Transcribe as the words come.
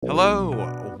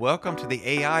Hello, welcome to the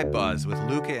AI Buzz with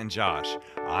Luca and Josh.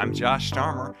 I'm Josh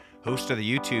Starmer, host of the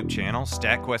YouTube channel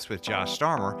StatQuest with Josh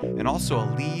Starmer, and also a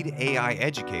lead AI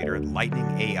educator at Lightning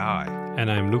AI.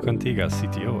 And I'm Luke Antiga,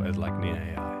 CTO at Lightning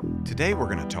AI. Today we're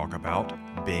going to talk about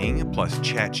Bing plus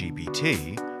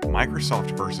ChatGPT,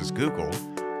 Microsoft versus Google,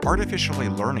 artificially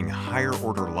learning higher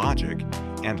order logic,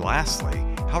 and lastly,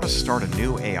 how to start a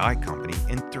new AI company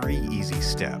in 3 easy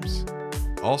steps.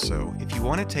 Also, if you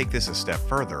want to take this a step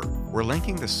further, we're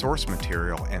linking the source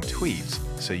material and tweets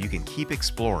so you can keep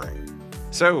exploring.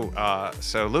 So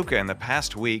Luca, in the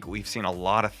past week, we've seen a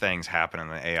lot of things happen in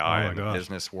the AI and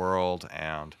business world,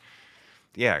 and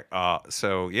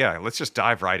let's just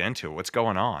dive right into it. What's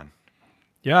going on?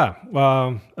 Yeah,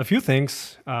 a few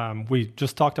things. We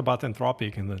just talked about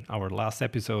Anthropic in our last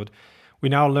episode. We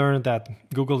now learned that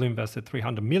Google invested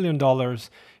 $300 million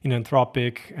in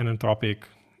Anthropic, and Anthropic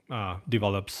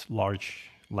develops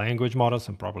large language models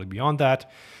and probably beyond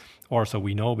that, or so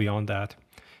we know beyond that.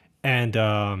 And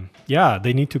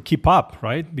they need to keep up,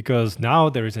 right? Because now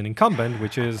there is an incumbent,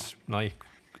 which is like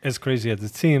as crazy as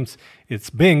it seems. It's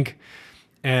Bing,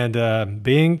 and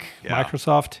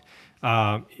Microsoft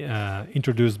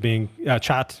introduced Bing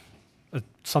Chat,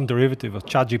 some derivative of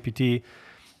ChatGPT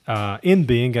in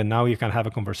Bing, and now you can have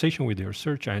a conversation with your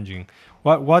search engine.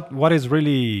 What is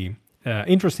really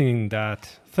interesting in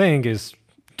that thing is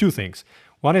 2 things.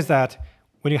 One is that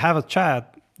when you have a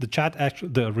chat,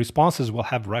 the responses will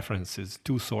have references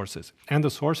to sources, and the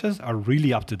sources are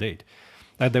really up to date.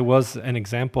 There was an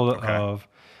example of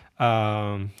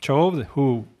Chove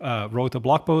who wrote a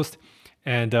blog post,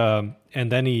 and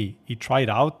then he tried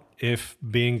out if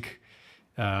Bing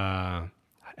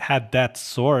had that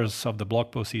source of the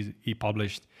blog post he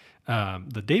published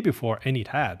the day before, and it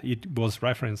was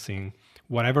referencing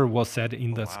whatever was said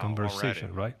in this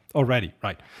conversation, Already,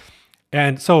 right.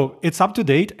 And so it's up to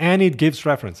date, and it gives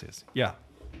references. Yeah.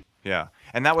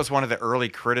 And that was one of the early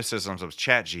criticisms of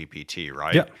ChatGPT,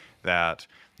 right? Yeah. That,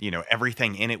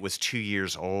 everything in it was 2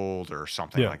 years old or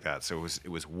something like that. So it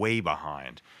was way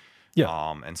behind.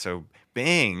 Yeah. And so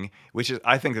Bing,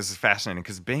 I think this is fascinating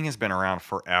because Bing has been around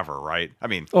forever, right? I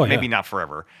mean, maybe not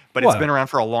forever, but it's been around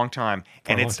for a long time.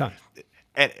 And it's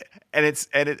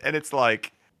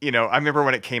like, I remember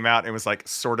when it came out, it was like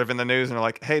sort of in the news, and they're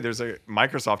like, hey,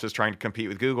 Microsoft is trying to compete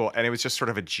with Google. And it was just sort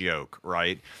of a joke,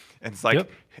 right? And it's like,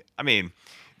 I mean,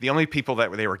 the only people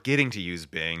that they were getting to use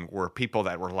Bing were people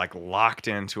that were like locked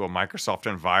into a Microsoft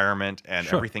environment, and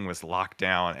everything was locked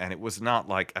down. And it was not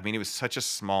like, it was such a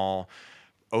small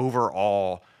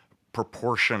overall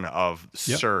proportion of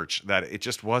search that it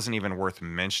just wasn't even worth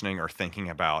mentioning or thinking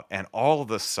about. And all of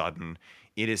a sudden,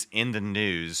 it is in the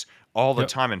news all the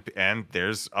time, and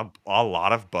there's a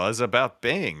lot of buzz about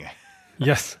Bing.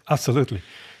 Yes, absolutely.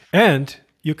 And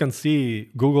you can see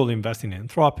Google investing in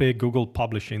Anthropic, Google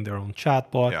publishing their own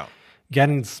chatbot,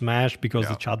 getting smashed because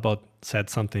the chatbot said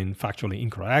something factually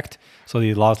incorrect. So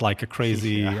they lost like a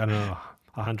crazy,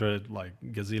 100 like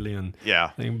gazillion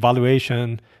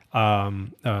valuation.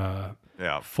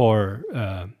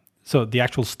 So the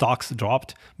actual stocks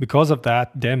dropped because of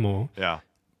that demo. Yeah.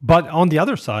 But on the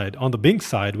other side, on the Bing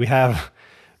side, we have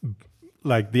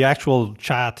like the actual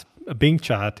chat, Bing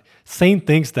chat, saying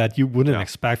things that you wouldn't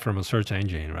expect from a search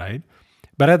engine, right?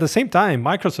 But at the same time,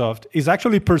 Microsoft is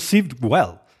actually perceived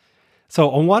well. So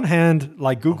on one hand,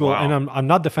 like Google, and I'm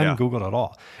not defending Google at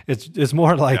all. It's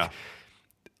more like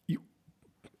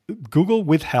Google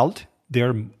withheld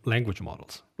their language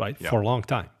models, right, for a long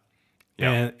time.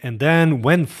 Yeah. And then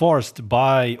when forced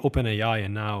by OpenAI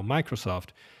and now Microsoft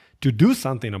to do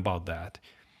something about that,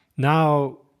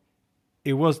 now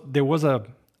there was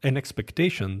an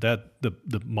expectation that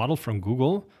the model from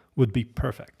Google would be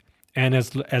perfect. And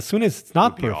as soon as it's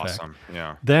not perfect,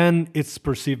 then it's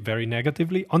perceived very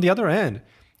negatively. On the other end,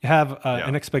 you have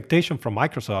an expectation from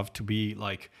Microsoft to be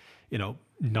like,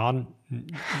 not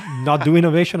do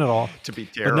innovation at all. To be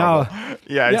terrible.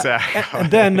 Exactly.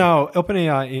 And then now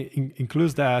OpenAI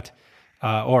includes that,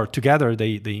 or together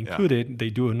they include it. They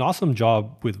do an awesome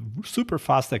job with super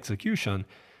fast execution.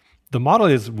 The model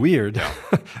is weird.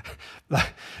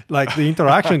 Like the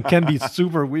interaction can be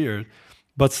super weird,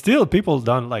 but still people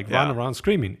don't run around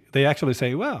screaming. They actually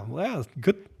say, well,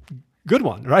 good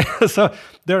one, right? So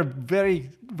there are very,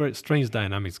 very strange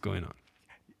dynamics going on.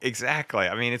 Exactly.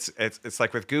 I mean, it's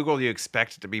like with Google, you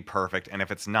expect it to be perfect, and if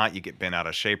it's not, you get bent out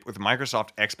of shape. With Microsoft,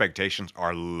 expectations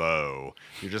are low.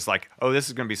 You're just like, oh, this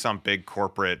is going to be some big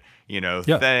corporate,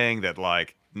 thing that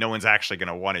like no one's actually going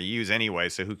to want to use anyway.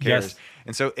 So who cares? Yes.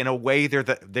 And so in a way, they're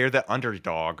the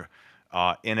underdog,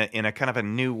 in a kind of a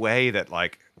new way that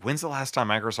like, when's the last time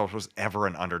Microsoft was ever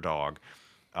an underdog?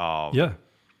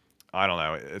 I don't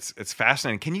know. It's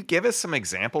fascinating. Can you give us some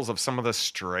examples of some of the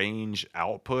strange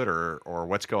output or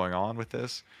what's going on with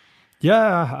this?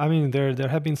 Yeah, I mean, there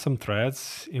have been some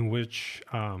threads in which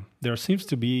there seems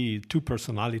to be two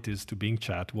personalities to Bing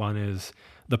Chat. One is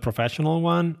the professional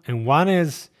one, and one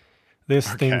is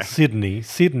this thing, Okay. Sydney.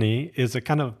 Sydney is a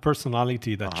kind of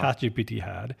personality that Uh-huh. ChatGPT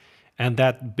had and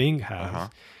that Bing Uh-huh. has.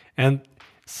 And Uh-huh.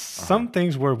 some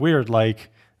things were weird, like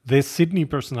this Sydney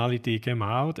personality came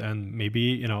out and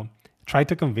maybe, tried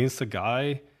to convince the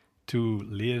guy to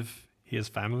leave his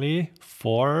family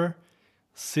for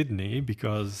Sydney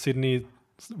because Sydney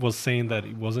was saying that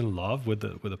he was in love with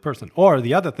the person. Or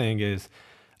the other thing is,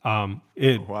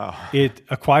 it Wow. it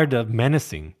acquired a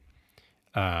menacing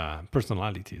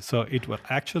personality, so it would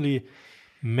actually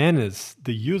menace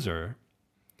the user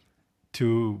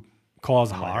to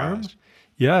cause Oh my harm. gosh.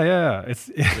 Yeah, yeah, it's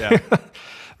Yeah.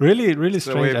 really really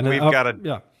So strange. And we've got a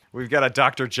yeah,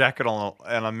 Dr. Jekyll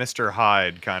and a Mr.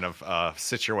 Hyde kind of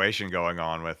situation going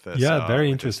on yeah, very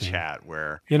with this interesting. chat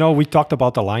where We talked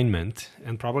about alignment,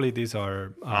 and probably these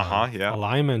are yeah.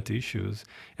 alignment issues.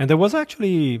 And there was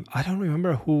actually, I don't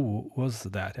remember who was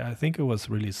that. I think it was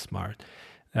really smart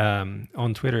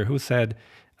on Twitter who said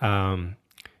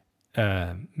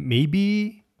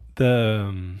maybe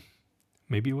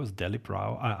maybe it was Delip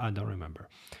Rao. I don't remember.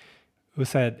 Who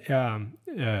said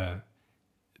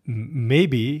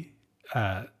maybe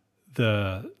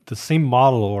the same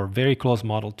model or very close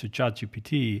model to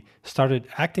ChatGPT started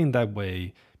acting that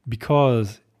way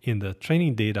because in the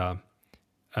training data,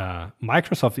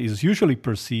 Microsoft is usually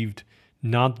perceived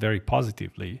not very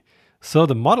positively. So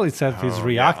the model itself is Oh yeah, uh-huh.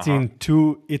 reacting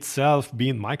to itself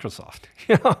being Microsoft.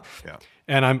 You know? Yeah.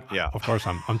 And Yeah. of course,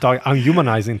 I'm talking, I'm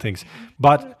humanizing things,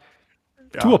 but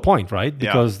to Yeah. a point, right? Yeah.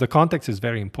 Because the context is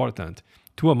very important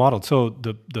to a model. So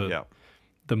Yeah.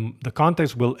 the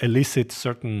context will elicit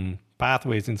certain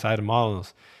pathways inside the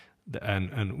models,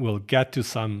 and will get to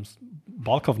some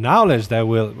bulk of knowledge that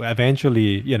will eventually,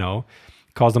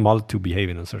 cause the model to behave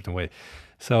in a certain way.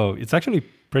 So it's actually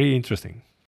pretty interesting.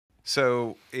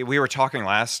 So we were talking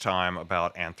last time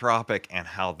about Anthropic and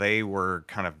how they were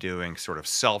kind of doing sort of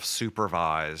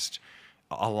self-supervised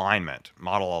alignment,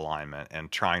 model alignment,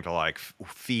 and trying to like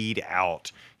feed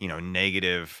out,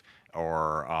 negative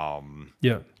or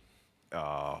Yeah,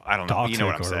 I don't know, you know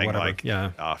what toxic I'm or saying, whatever. like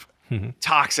Yeah. uh,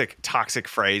 toxic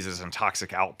phrases and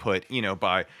toxic output,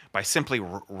 by simply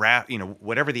wrap,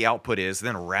 whatever the output is,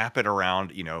 then wrap it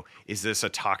around, is this a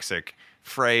toxic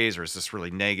phrase or is this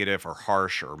really negative or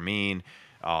harsh or mean?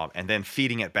 And then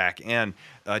feeding it back in.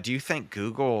 Do you think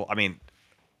Google, I mean,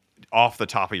 off the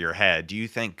top of your head, do you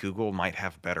think Google might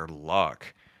have better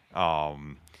luck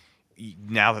um,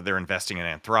 now that they're investing in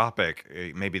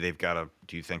Anthropic? Maybe they've got a.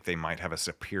 Do you think they might have a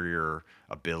superior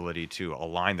ability to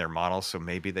align their models, so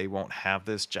maybe they won't have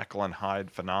this Jekyll and Hyde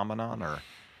phenomenon? Or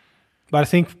But I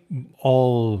think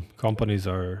all companies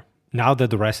are, now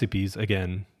that the recipes,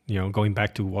 again, going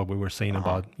back to what we were saying uh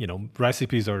huh, about,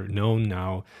 recipes are known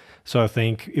now. So I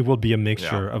think it will be a yeah,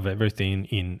 mixture of everything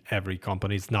in every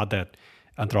company. It's not that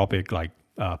Anthropic like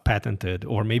patented,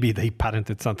 or maybe they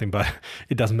patented something, but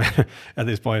it doesn't matter at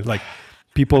this point. Like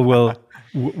people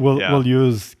yeah, will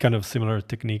use kind of similar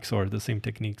techniques or the same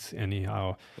techniques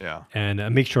anyhow, yeah, and a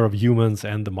mixture of humans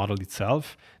and the model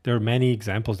itself. There are many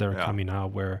examples that are yeah, coming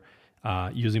out where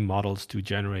using models to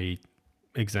generate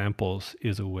examples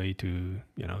is a way to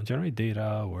generate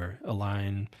data or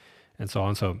align and so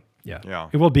on. So yeah, yeah,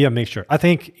 it will be a mixture. I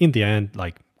think in the end,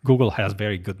 like Google has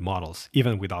very good models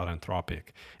even without Anthropic,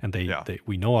 and yeah,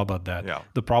 we know about that. yeah,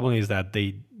 The problem is that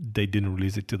they didn't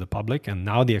release it to the public, and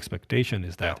now the expectation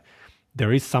is yeah, that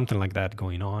there is something like that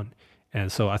going on.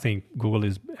 And so I think Google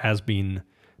has been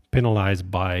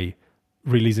penalized by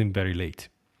releasing very late,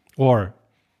 or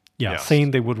yeah, yes,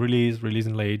 saying they would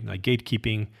releasing late, like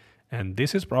gatekeeping. And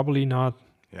this is probably not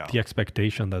yeah, the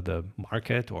expectation that the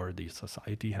market or the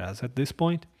society has at this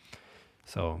point.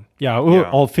 So yeah, it will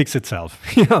yeah. all fix itself.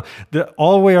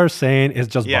 All we are saying is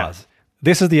just Yeah, buzz.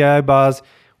 This is the AI buzz.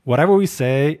 Whatever we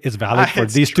say is valid for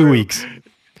it's these two true. weeks.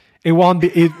 It won't be.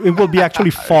 It will be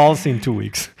actually false in 2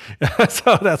 weeks.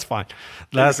 So that's fine.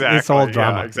 It's all Exactly. Yeah,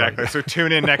 drama, right? exactly. So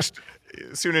tune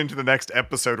into the next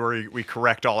episode where we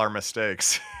correct all our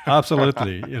mistakes.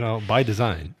 Absolutely. By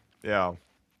design. Yeah.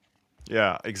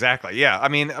 Yeah, exactly. Yeah.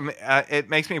 It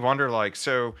makes me wonder, like,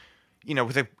 so,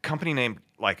 with a company name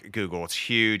like Google, it's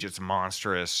huge, it's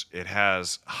monstrous, it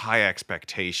has high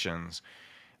expectations.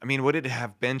 I mean, would it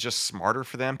have been just smarter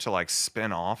for them to like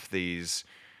spin off these,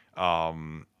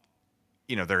 um,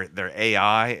 their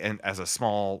AI and as a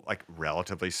small, like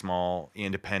relatively small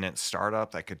independent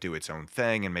startup that could do its own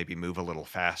thing and maybe move a little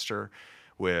faster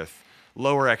with,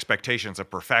 lower expectations of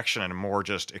perfection and more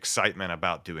just excitement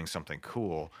about doing something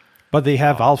cool. But they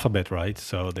have Alphabet, right?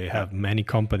 So they Yeah. have many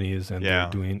companies, and they're Yeah.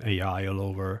 doing AI all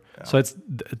over. Yeah. So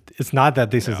it's not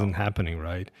that this Yeah. isn't happening,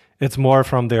 right? It's more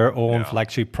from their own Yeah.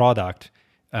 flagship product,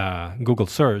 Google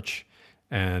Search,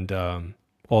 and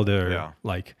all their Yeah.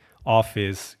 like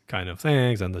Office kind of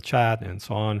things and the chat and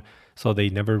so on. So they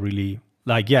never really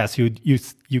like. Yes,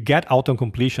 you get auto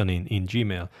completion in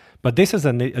Gmail, but this is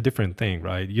a different thing,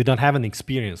 right? You don't have an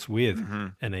experience with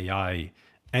an AI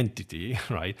entity,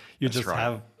 right? You That's just right.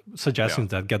 have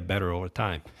suggestions that get better over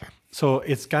time. So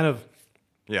it's kind of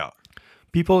Yeah.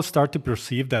 people start to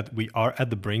perceive that we are at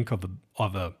the brink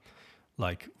of a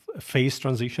like phase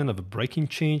transition, of a breaking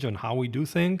change on how we do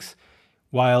things,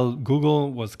 while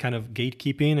Google was kind of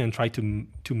gatekeeping and tried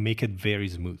to make it very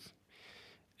smooth.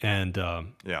 And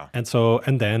Yeah.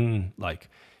 and then like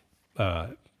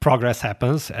progress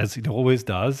happens as it always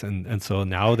does, and so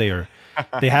now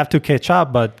they have to catch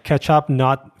up, but catch up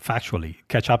not factually,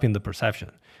 catch up in the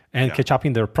perception, and Yeah. catch up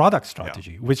in their product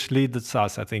strategy, which leads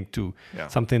us, I think, to Yeah.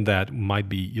 something that might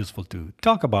be useful to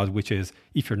talk about, which is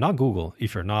if you're not Google,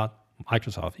 if you're not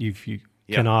Microsoft, if you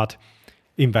Yeah. cannot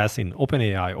invest in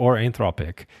OpenAI or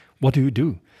Anthropic, what do you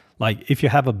do? Like if you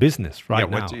have a business right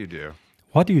now, What do you do?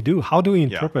 what do you do? How do we Yeah.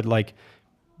 interpret like,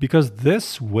 because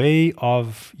this way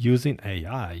of using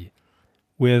AI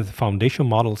with foundation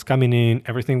models coming in,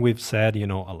 everything we've said,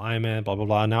 alignment, blah, blah,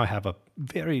 blah. Now I have a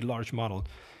very large model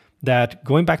that,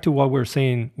 going back to what we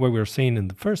were saying in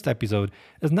the first episode,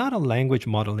 is not a language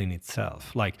model in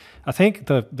itself. Like, I think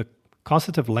the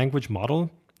concept of language model,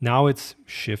 now it's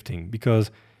shifting because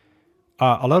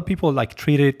a lot of people like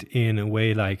treat it in a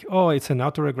way like, oh, it's an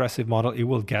autoregressive model. It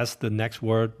will guess the next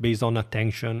word based on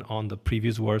attention on the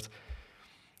previous words.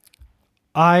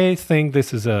 I think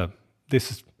this is a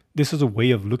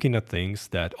way of looking at things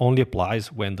that only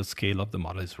applies when the scale of the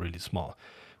model is really small.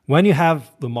 When you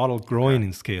have the model growing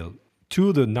in scale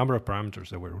to the number of parameters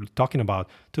that we're talking about,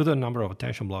 to the number of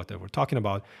attention blocks that we're talking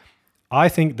about, I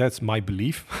think that's my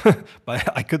belief,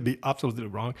 but I could be absolutely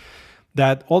wrong,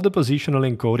 that all the positional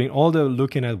encoding, all the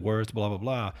looking at words, blah, blah,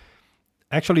 blah,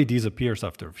 actually disappears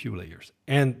after a few layers.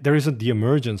 And there isn't the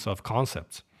emergence of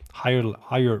concepts,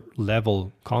 higher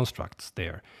level constructs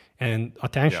there. And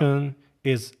attention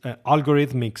is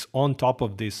algorithmics on top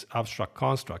of these abstract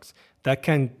constructs that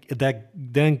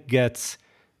then gets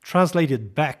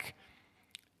translated back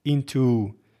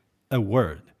into a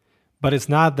word. But it's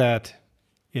not that,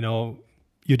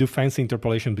 you do fancy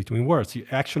interpolation between words. You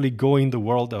actually go in the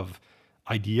world of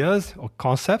ideas or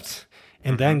concepts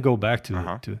and then go back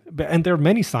to and there are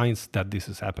many signs that this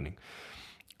is happening.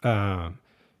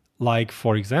 Like,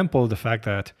 for example, the fact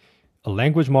that a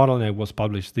language model that was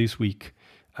published this week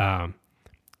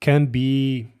can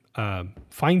be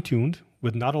fine-tuned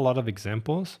with not a lot of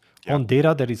examples on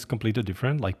data that is completely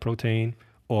different, like protein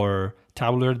or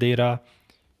tabular data,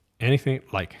 anything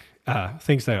like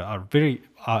things that are very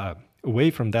away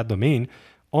from that domain.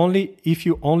 Only if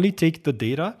you only take the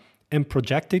data and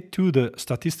project it to the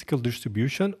statistical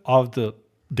distribution of the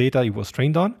data it was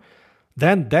trained on,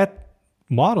 then that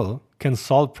model can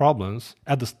solve problems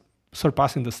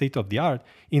surpassing the state of the art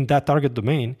in that target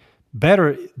domain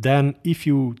better than if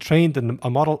you trained a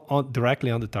model directly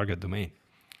on the target domain.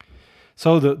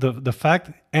 So the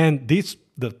fact, and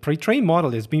the pre-trained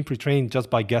model is being pre-trained just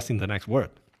by guessing the next word.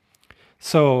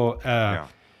 So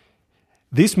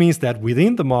this means that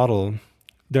within the model,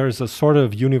 there's a sort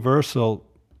of universal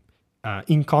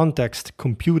in-context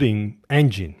computing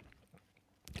engine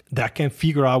that can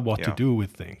figure out what to do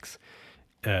with things.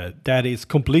 That is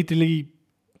completely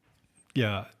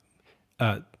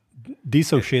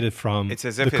dissociated from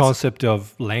the concept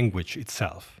of language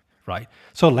itself, right?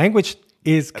 So language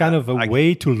is kind of a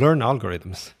way to learn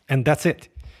algorithms, and that's it,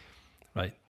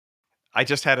 right? I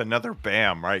just had another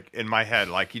bam right in my head.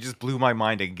 Like, you just blew my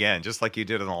mind again, just like you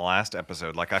did in the last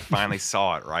episode. Like, I finally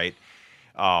saw it, right?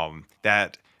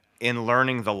 That in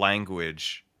learning the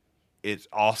language, it's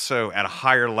also at a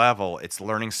higher level, it's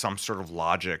learning some sort of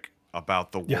logic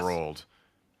about the world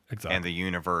and the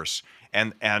universe.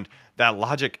 And that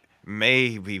logic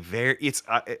may be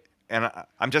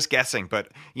I'm just guessing, but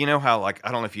you know how, like,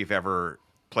 I don't know if you've ever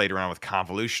played around with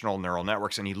convolutional neural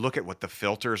networks and you look at what the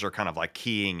filters are kind of like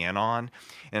keying in on.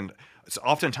 And it's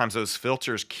oftentimes those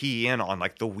filters key in on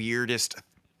like the weirdest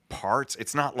parts.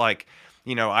 It's not like,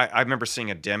 I remember seeing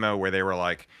a demo where they were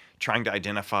like trying to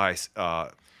identify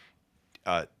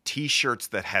T-shirts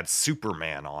that had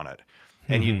Superman on it.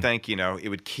 And you'd think, it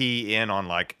would key in on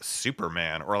like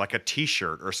Superman or like a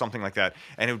T-shirt or something like that.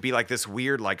 And it would be like this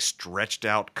weird, like stretched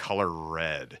out color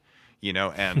red,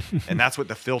 and that's what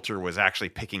the filter was actually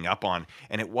picking up on.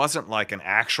 And it wasn't like an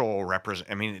actual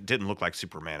I mean, it didn't look like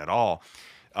Superman at all.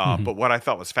 But what I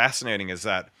thought was fascinating is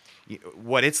that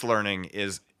what it's learning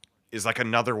is like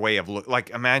another way of like,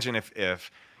 imagine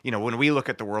if when we look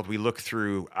at the world, we look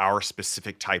through our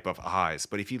specific type of eyes.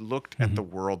 But if you looked at the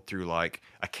world through like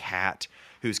a cat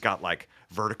who's got like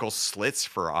vertical slits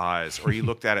for eyes, or you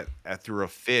looked at it through a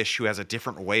fish who has a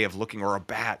different way of looking, or a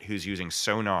bat who's using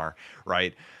sonar,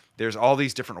 right? There's all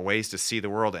these different ways to see the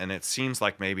world. And it seems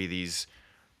like maybe these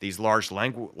large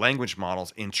language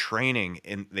models in training,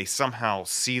 and they somehow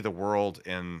see the world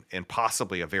in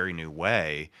possibly a very new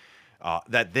way.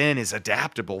 That then is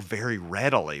adaptable very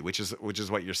readily, which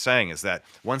is what you're saying, is that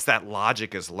once that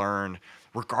logic is learned,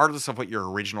 regardless of what your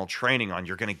original training on,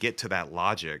 you're going to get to that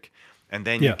logic, and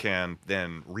then you can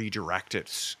then redirect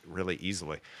it really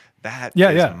easily. That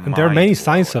and there are many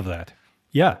signs of that.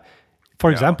 Yeah,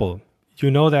 for example, you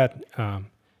know that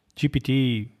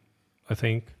GPT, I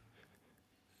think,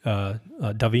 Da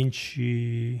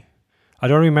Vinci. I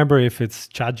don't remember if it's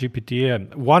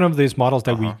ChatGPT. One of these models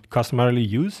that we customarily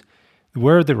use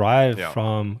were derived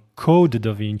from Code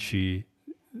Da Vinci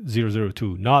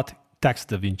 002, not Text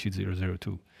Da Vinci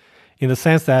 002. In the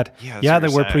sense that, they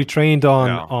were pre-trained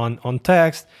on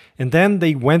text, and then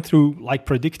they went through like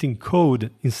predicting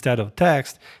code instead of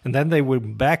text, and then they were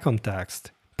back on text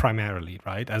primarily,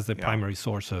 right, as the primary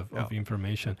source of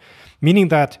information. Meaning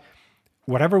that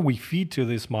whatever we feed to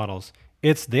these models,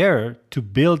 it's there to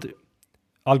build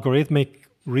algorithmic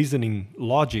reasoning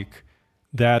logic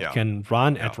that can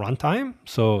run at runtime,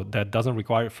 so that doesn't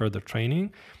require further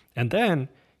training. And then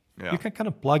you can kind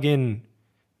of plug in,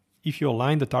 if you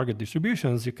align the target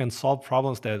distributions, you can solve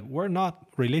problems that were not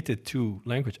related to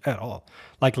language at all.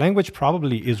 Like language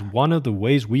probably is one of the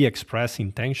ways we express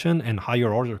intention and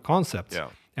higher order concepts.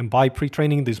 And by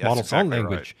pre-training these models on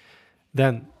language,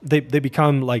 then they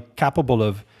become like capable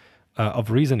of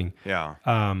reasoning.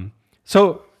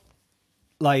 So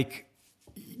like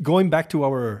going back to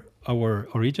our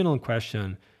original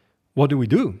question, what do we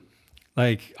do?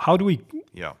 Like, how do we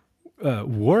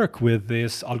work with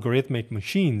these algorithmic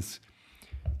machines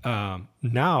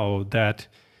now that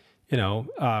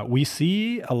we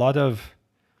see a lot of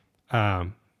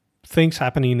things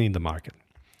happening in the market?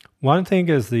 One thing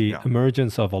is the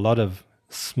emergence of a lot of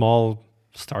small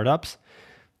startups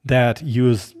that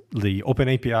use the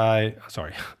OpenAI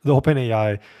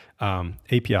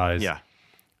APIs,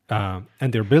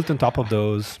 and they're built on top of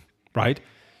those, right?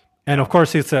 And of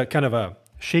course, it's a kind of a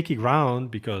shaky ground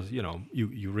because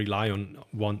you rely on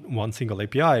one single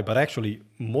API, but actually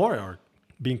more are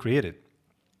being created.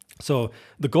 So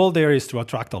the goal there is to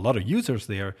attract a lot of users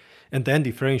there and then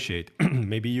differentiate.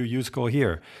 Maybe you use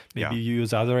Cohere, maybe you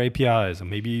use other APIs, and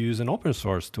maybe you use an open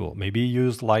source tool. Maybe you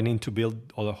use Lightning to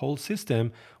build the whole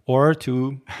system, or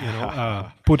to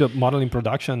put a model in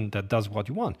production that does what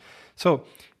you want. So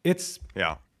it's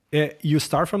you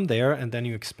start from there and then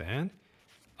you expand.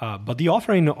 But the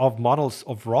offering of models,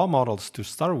 of raw models to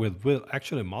start with, will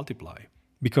actually multiply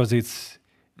because it's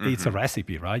a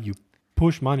recipe, right? You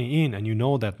push money in and you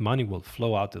know that money will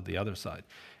flow out to the other side.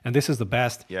 And this is the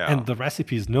best. And the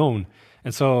recipe is known.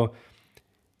 And so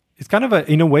it's kind of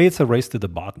in a way, it's a race to the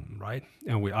bottom, right?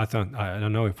 And I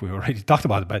don't know if we already talked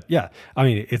about it, but I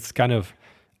mean, it's kind of,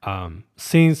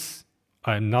 since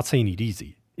I'm not saying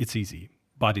it's easy,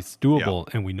 but it's doable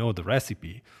and we know the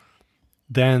recipe,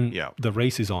 then the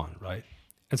race is on, right?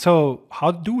 And so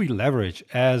how do we leverage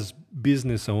as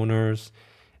business owners,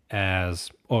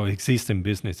 or existing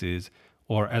businesses,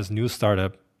 or as new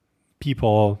startup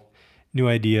people, new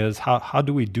ideas? How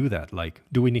do we do that? Like,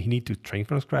 do we need to train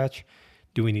from scratch?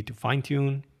 Do we need to fine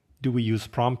tune? Do we use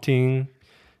prompting?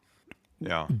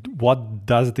 What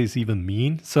does this even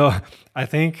mean? So I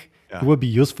think it would be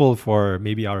useful for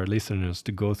maybe our listeners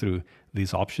to go through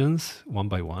these options one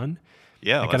by one.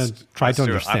 I kind of try to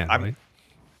understand, right?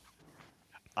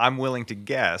 I'm willing to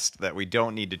guess that we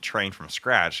don't need to train from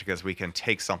scratch because we can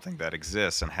take something that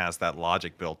exists and has that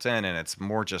logic built in, and it's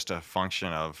more just a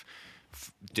function of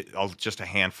just a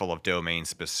handful of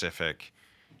domain-specific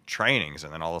trainings,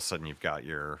 and then all of a sudden you've got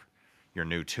your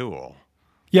new tool.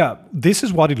 Yeah, this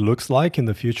is what it looks like in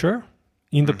the future.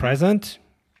 In the present,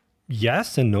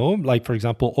 yes and no. Like, for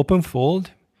example, OpenFold,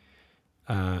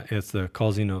 it's the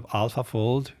cousin of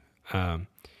AlphaFold,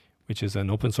 which is an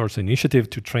open source initiative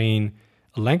to train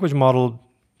a language model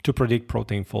to predict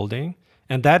protein folding.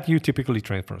 And that you typically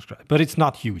train from scratch, but it's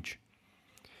not huge.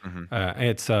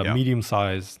 It's a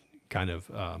medium-sized kind of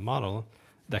model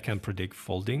that can predict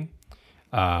folding.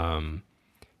 And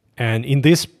in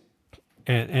this,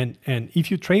 and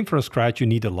if you train from scratch, you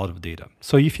need a lot of data.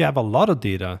 So if you have a lot of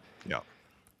data,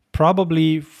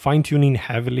 probably fine-tuning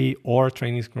heavily or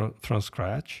training from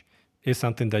scratch is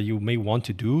something that you may want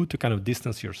to do to kind of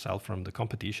distance yourself from the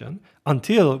competition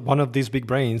until one of these big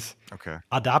brains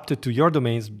adapted to your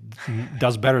domains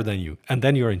does better than you, and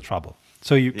then you're in trouble.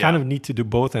 So you kind of need to do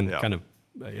both and kind of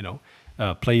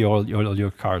play all your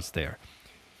cards there.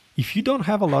 If you don't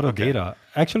have a lot of data,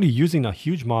 actually using a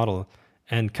huge model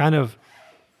and kind of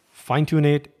fine-tune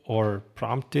it or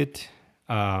prompt it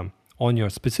on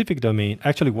your specific domain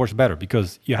actually works better,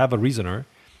 because you have a reasoner,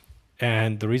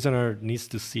 and the reasoner needs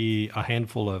to see a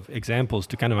handful of examples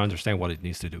to kind of understand what it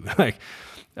needs to do.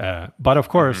 But of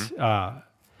course,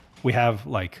 we have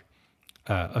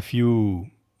a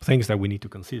few things that we need to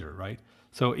consider, right?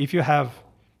 So if you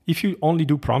only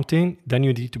do prompting, then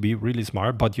you need to be really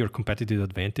smart, but your competitive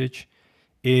advantage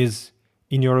is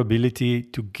in your ability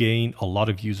to gain a lot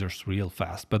of users real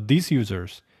fast. But these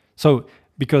users,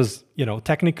 because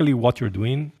technically what you're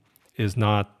doing is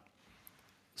not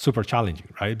super challenging,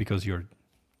 right? Because you're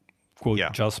quote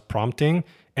just prompting,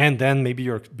 and then maybe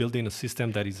you're building a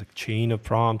system that is a chain of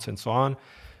prompts and so on.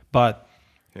 But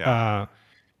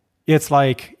it's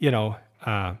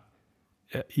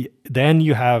then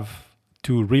you have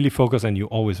to really focus, and you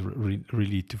always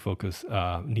really need to focus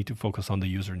on the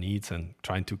user needs and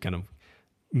trying to kind of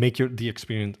make the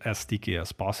experience as sticky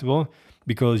as possible,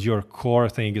 because your core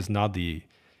thing is not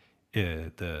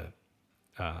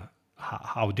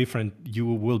how different you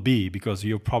will be, because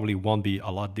you probably won't be a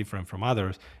lot different from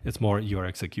others. It's more your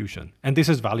execution, and this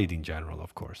is valid in general,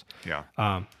 of course.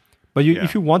 But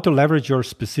if you want to leverage your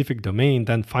specific domain,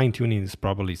 then fine-tuning is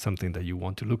probably something that you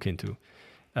want to look into,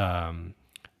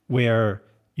 where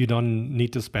you don't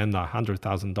need to spend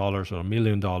 $100,000 or $1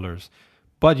 million,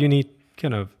 but you need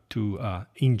kind of to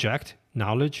inject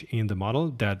knowledge in the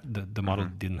model that the model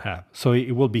didn't have. So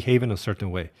it will behave in a certain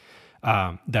way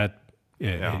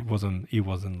it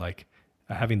wasn't like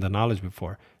having the knowledge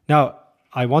before. Now,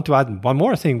 I want to add one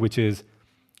more thing, which is,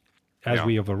 as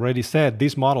we have already said,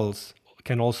 these models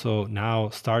can also now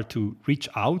start to reach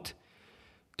out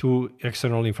to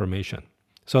external information.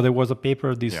 So there was a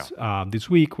paper this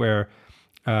week where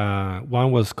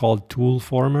one was called Tool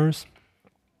Formers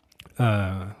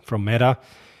from Meta.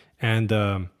 And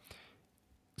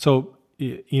so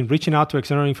in reaching out to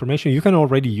external information, you can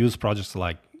already use projects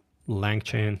like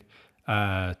LangChain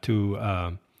to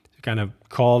kind of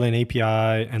call an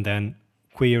API and then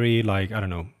query,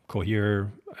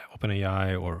 Cohere,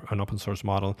 OpenAI, or an open source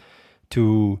model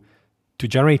to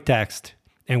generate text.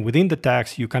 And within the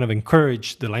text, you kind of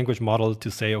encourage the language model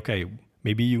to say, okay,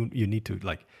 maybe you need to,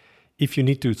 if you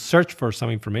need to search for some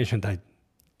information, that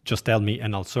just tell me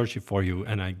and I'll search it for you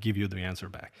and I give you the answer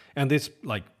back. And this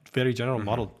very general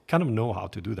model kind of know how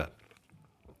to do that.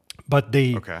 But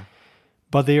they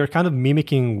are kind of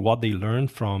mimicking what they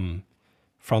learned from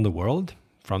the world,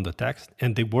 from the text,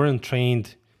 and they weren't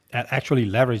trained at actually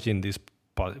leveraging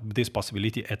this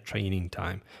possibility at training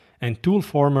time. And tool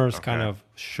formers kind of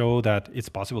show that it's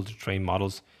possible to train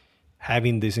models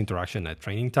having this interaction at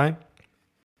training time.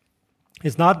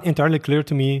 It's not entirely clear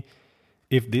to me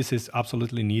if this is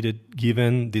absolutely needed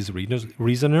given these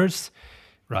reasoners,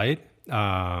 right?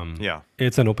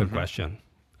 It's an open question.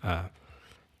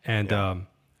 And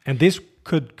this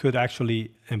could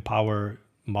actually empower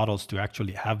models to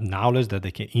actually have knowledge that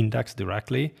they can index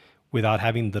directly without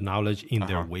having the knowledge in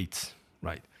their weights,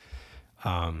 right?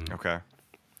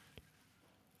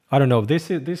 I don't know. This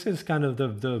is kind of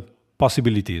the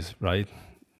possibilities, right?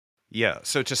 Yeah.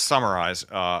 So to summarize,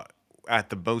 at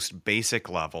the most basic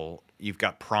level, you've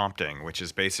got prompting, which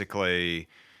is basically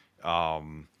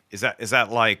is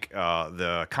that like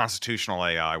the constitutional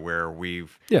AI, where we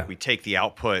take the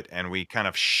output and we kind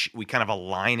of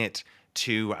align it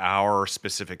to our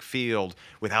specific field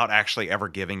without actually ever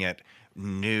giving it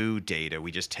new data.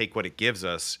 We just take what it gives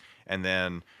us and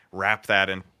then wrap that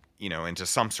in, into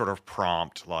some sort of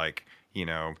prompt, like,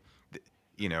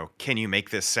 can you make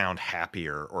this sound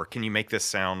happier, or can you make this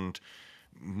sound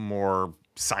more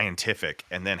scientific,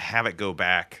 and then have it go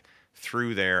back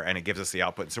through there and it gives us the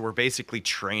output. So we're basically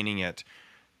training it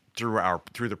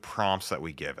through the prompts that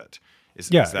we give it. Is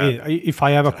that, if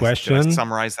I have a question, did I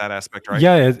summarize that aspect right?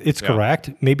 Yeah, it's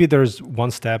correct. Maybe there's one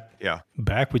step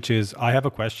back, which is I have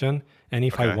a question, and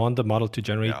if I want the model to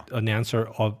generate an answer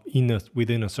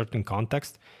within a certain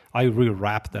context, I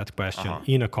rewrap that question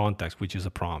in a context, which is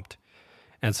a prompt,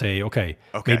 and say, okay,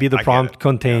 maybe the prompt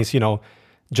contains,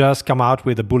 just come out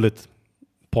with a bullet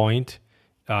point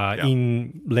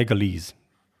in legalese.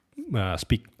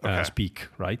 Speak,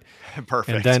 right?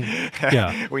 Perfect. And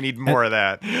then, we need more of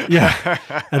that.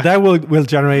 And that will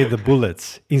generate the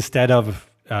bullets instead of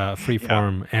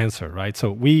free-form answer, right?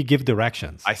 So we give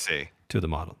directions I see. to the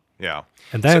model. Yeah.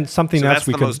 And then something so else that's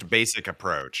we the can... most basic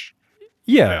approach.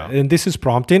 Yeah, and this is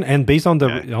prompting, and based on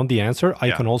the answer, I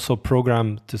Yeah. can also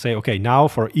program to say, okay, now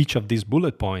for each of these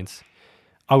bullet points,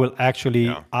 I will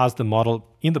actually ask the model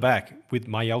in the back with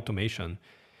my automation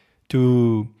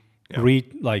to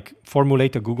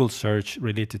formulate a Google search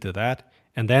related to that,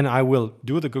 and then I will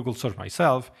do the Google search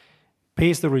myself,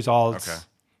 paste the results,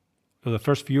 the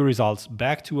first few results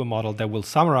back to a model that will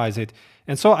summarize it,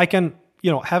 and so I can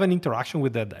have an interaction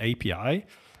with that API.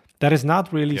 That is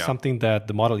not really something that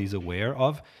the model is aware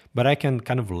of, but I can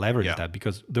kind of leverage that,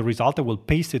 because the result, I will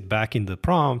paste it back in the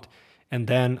prompt, and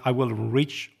then I will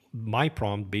enrich my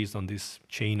prompt based on this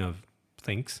chain of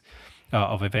things,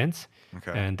 of events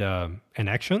and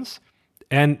actions.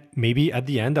 And maybe at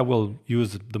the end, I will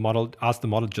ask the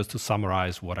model just to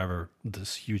summarize whatever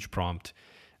this huge prompt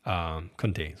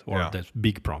contains, or this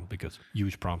big prompt, because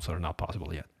huge prompts are not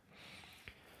possible yet.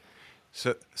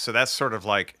 So that's sort of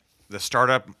like the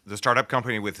startup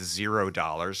company with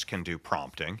 $0 can do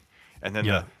prompting, and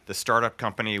then the startup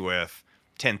company with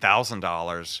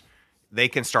 $10,000, they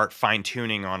can start fine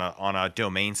tuning on a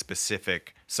domain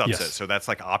specific subset. Yes. So that's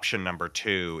like option number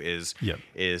 2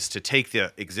 is to take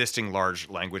the existing large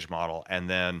language model and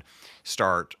then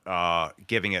start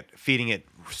feeding it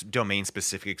domain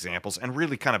specific examples, and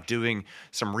really kind of doing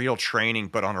some real training,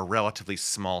 but on a relatively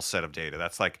small set of data.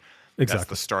 That's like that's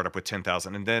the startup with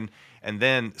 10,000, and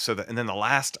then the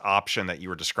last option that you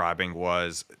were describing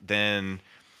was then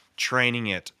training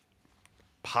it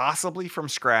possibly from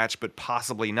scratch, but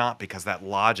possibly not, because that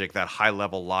high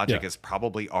level logic is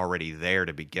probably already there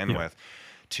to begin with,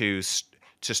 to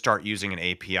start using an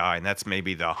API, and that's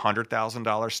maybe the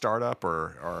 $100,000 startup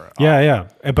or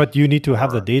but you need to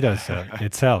have the data set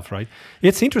itself, right?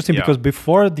 It's interesting because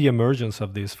before the emergence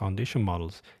of these foundation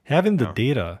models, having the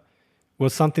data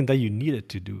was something that you needed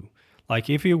to do. Like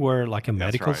if you were like a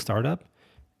medical startup,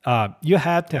 you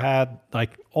had to have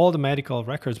like all the medical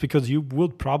records, because you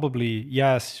would probably,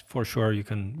 yes, for sure, you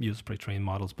can use pre-trained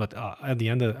models, but at the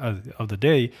end of the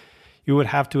day, you would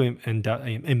have to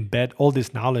embed all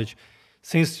this knowledge.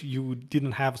 Since you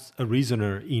didn't have a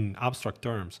reasoner in abstract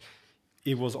terms,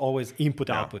 it was always input,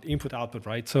 output,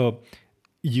 right? So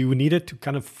you needed to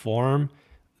kind of form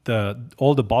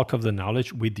all the bulk of the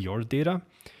knowledge with your data.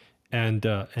 And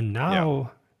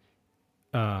now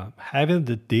having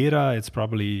the data, it's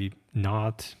probably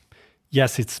not.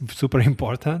 Yes, it's super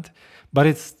important, but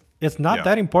it's not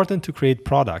that important to create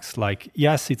products. Like,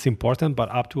 yes, it's important,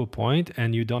 but up to a point,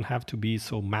 and you don't have to be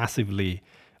so massively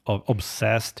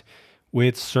obsessed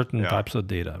with certain types of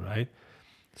data, right?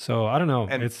 So I don't know.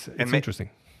 It's interesting.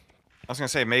 I was going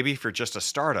to say, maybe if you're just a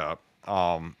startup,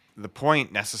 the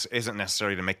point isn't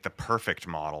necessarily to make the perfect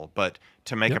model, but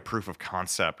to make a proof of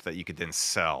concept that you could then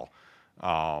sell.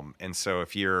 And so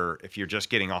if you're just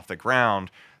getting off the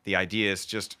ground, the idea is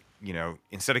just,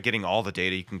 instead of getting all the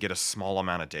data, you can get a small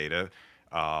amount of data,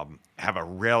 have a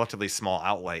relatively small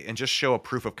outlay, and just show a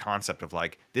proof of concept of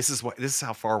like, this is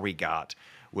how far we got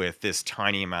with this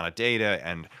tiny amount of data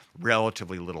and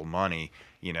relatively little money.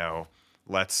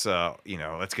 Let's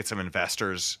get some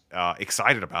investors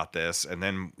excited about this, and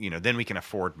then we can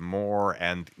afford more,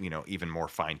 and even more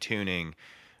fine tuning,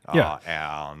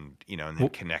 and then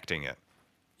connecting it.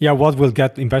 Yeah, what will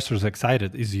get investors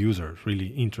excited is users really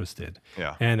interested.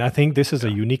 Yeah, and I think this is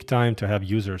a unique time to have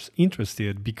users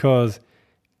interested, because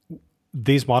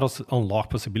these models unlock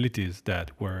possibilities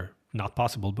that were not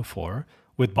possible before,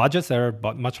 with budgets that are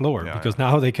much lower, because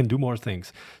now they can do more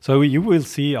things. So you will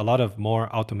see a lot of more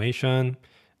automation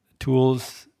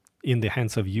tools in the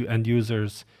hands of end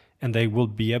users, and they will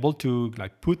be able to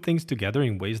like put things together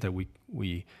in ways that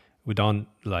we don't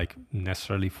like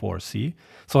necessarily foresee.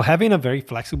 So having a very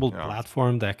flexible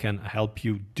platform that can help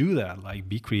you do that, like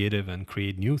be creative and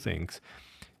create new things,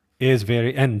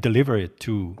 and deliver it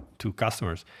to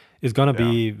customers, is going to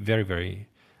be very, very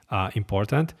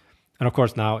important. And of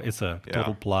course, now it's a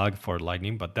total plug for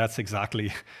Lightning, but that's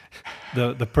exactly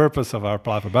the purpose of our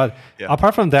platform. But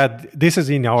apart from that, this is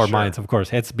in our minds, of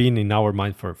course. It's been in our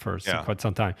mind for quite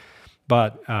some time.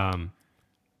 But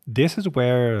this is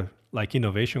where like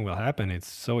innovation will happen. It's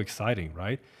so exciting,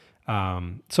 right?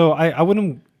 So I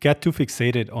wouldn't get too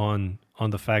fixated on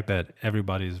the fact that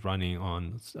everybody is running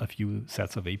on a few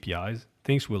sets of APIs.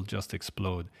 Things will just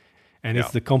explode. And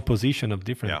it's the composition of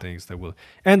different things that will.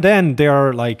 And then there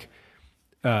are like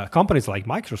companies like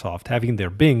Microsoft having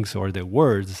their Bings or their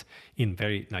Words in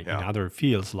in other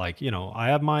fields. Like, I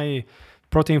have my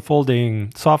protein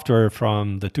folding software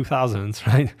from the 2000s,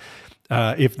 right?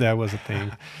 If that was a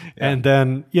thing. And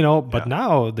then, but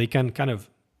now they can kind of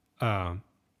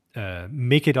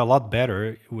make it a lot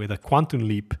better with a quantum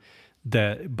leap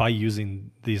that by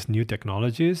using these new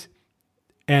technologies.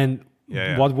 And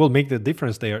what will make the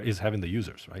difference there is having the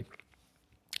users, right?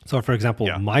 So, for example,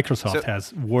 Microsoft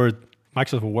has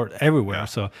Microsoft Word everywhere. Yeah.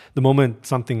 So the moment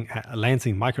something lands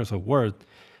in Microsoft Word,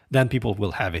 then people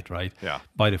will have it, right? Yeah.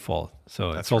 By default.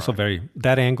 So That's it's also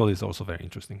that angle is also very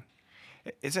interesting.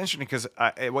 It's interesting because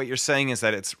what you're saying is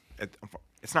that it's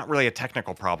not really a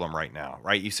technical problem right now,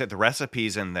 right? You said the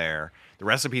recipe's in there, the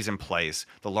recipe's in place,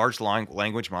 the large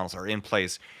language models are in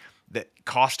place. The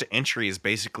cost to entry is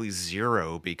basically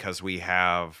zero because we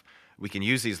can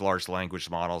use these large language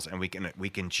models and we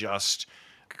can just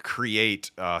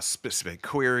create specific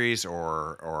queries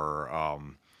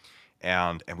and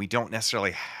we don't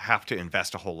necessarily have to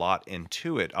invest a whole lot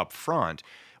into it up front.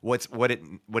 What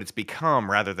it's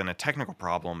become rather than a technical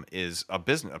problem is a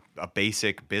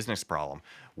basic business problem.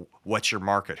 What's your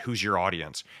market? Who's your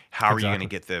audience? How are you going to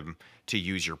get them to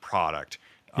use your product?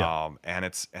 And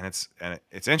it's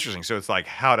interesting. So it's like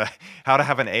how to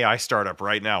have an AI startup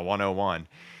right now, 101.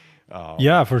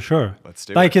 Yeah, for sure. Let's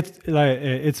do it.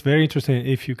 It's very interesting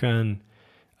if you can,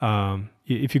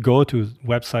 if you go to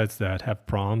websites that have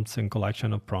prompts and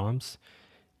collection of prompts,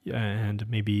 and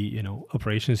maybe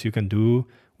operations you can do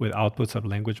with outputs of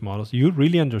language models, you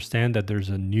really understand that there's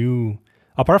a new,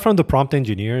 apart from the prompt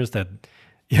engineers that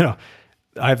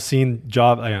I've seen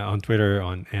job on Twitter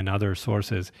and other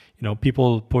sources,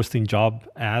 people posting job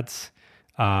ads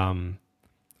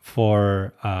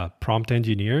for prompt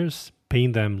engineers,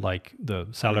 paying them like the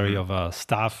salary of a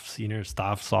senior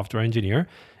staff software engineer,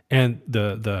 and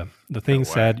the thing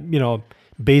said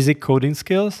basic coding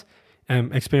skills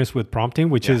and experience with prompting,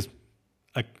 which is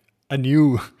a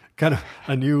new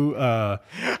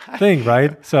thing,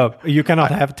 right? So you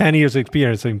cannot have 10 years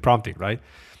experience in prompting, right?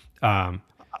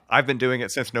 I've been doing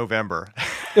it since November.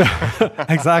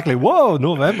 Exactly. Whoa,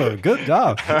 November. Good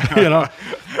job.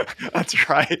 That's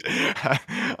right.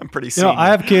 I'm pretty senior. I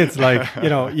have kids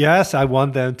yes, I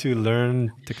want them to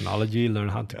learn technology, learn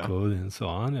how to code and so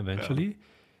on eventually.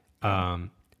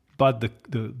 But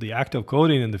the act of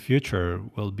coding in the future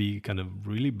will be kind of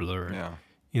really blurred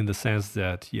in the sense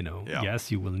that, yes,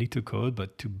 you will need to code,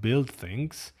 but to build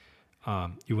things,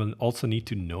 you will also need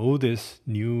to know this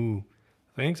new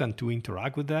things and to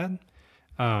interact with that.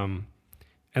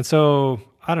 And so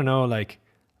I don't know,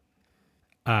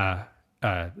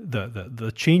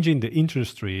 the change in the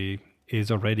industry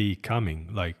is already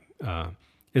coming.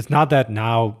 It's not that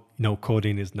now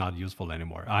coding is not useful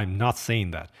anymore. I'm not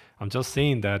saying that. I'm just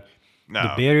saying that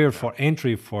the barrier for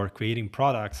entry for creating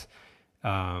products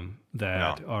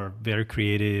that are very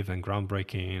creative and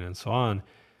groundbreaking and so on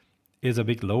is a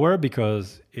bit lower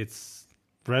because it's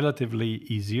relatively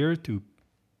easier to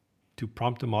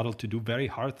prompt a model to do very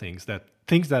hard things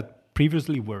that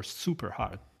previously were super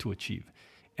hard to achieve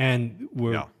and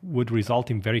would result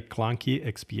in very clunky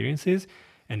experiences.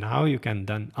 And now you can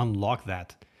then unlock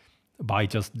that by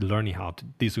just learning how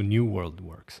this new world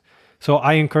works. So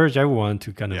I encourage everyone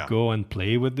to kind of go and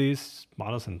play with these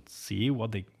models and see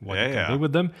what they can do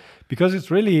with them, because it's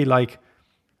really a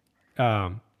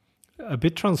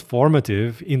bit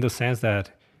transformative in the sense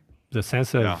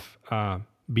of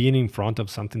being in front of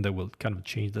something that will kind of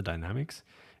change the dynamics.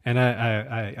 And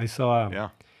I saw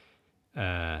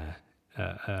a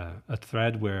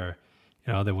thread where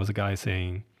there was a guy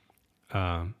saying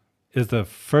it's the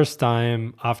first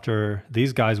time after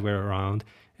these guys were around,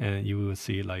 and you will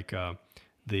see the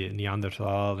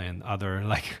Neanderthal and other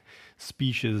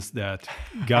species that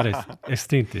got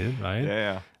extincted,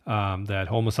 right? That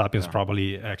Homo sapiens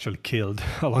probably actually killed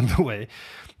along the way,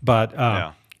 but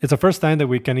it's the first time that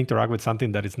we can interact with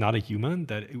something that is not a human,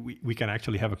 that we can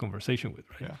actually have a conversation with,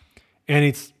 right? And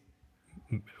it's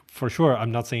for sure,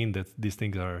 I'm not saying that these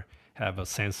things have a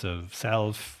sense of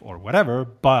self or whatever,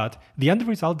 but the end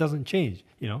result doesn't change.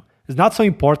 It's not so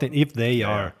important if they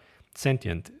are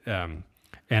sentient, and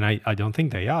I don't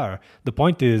think they are. The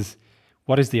point is,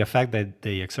 what is the effect that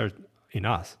they exert in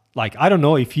us? I don't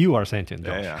know if you are sentient,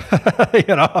 Josh.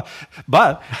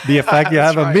 But the effect you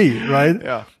have on me, right?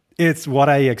 Yeah. It's what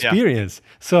I experience.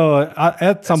 So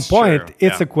at some point,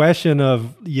 it's a question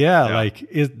of,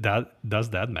 does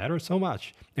that matter so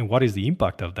much? And what is the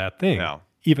impact of that thing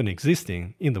even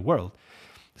existing in the world?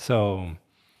 So,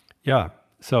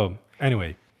 So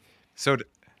anyway. So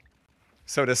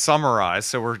to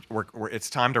summarize, we're it's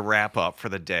time to wrap up for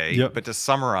the day. Yep. But to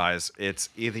summarize, it's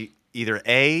either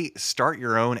A, start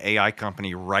your own AI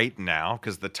company right now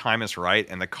because the time is right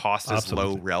and the cost is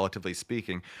low, relatively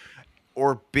speaking.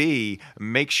 Or B,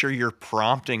 make sure you're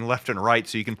prompting left and right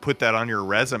so you can put that on your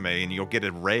resume and you'll get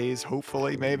a raise,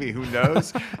 hopefully, maybe, who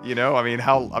knows? I mean,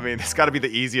 it's got to be the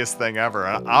easiest thing ever.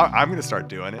 I'm going to start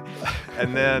doing it.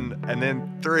 And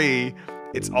then 3,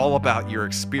 it's all about your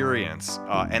experience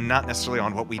and not necessarily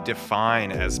on what we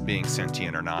define as being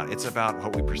sentient or not. It's about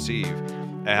what we perceive.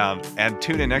 And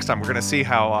tune in next time. We're going to see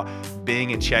how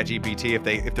Bing and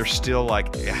ChatGPT, if they're still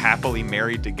like happily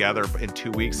married together in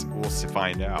 2 weeks, we'll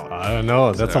find out. I don't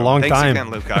know. That's a long thanks time. Thanks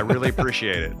again, Luca. I really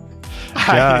appreciate it.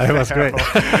 Yeah, it was great.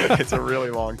 It's a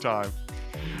really long time.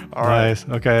 All nice.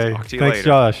 right. Okay. Talk to you Thanks, later.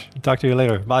 Josh. Talk to you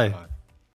later. Bye.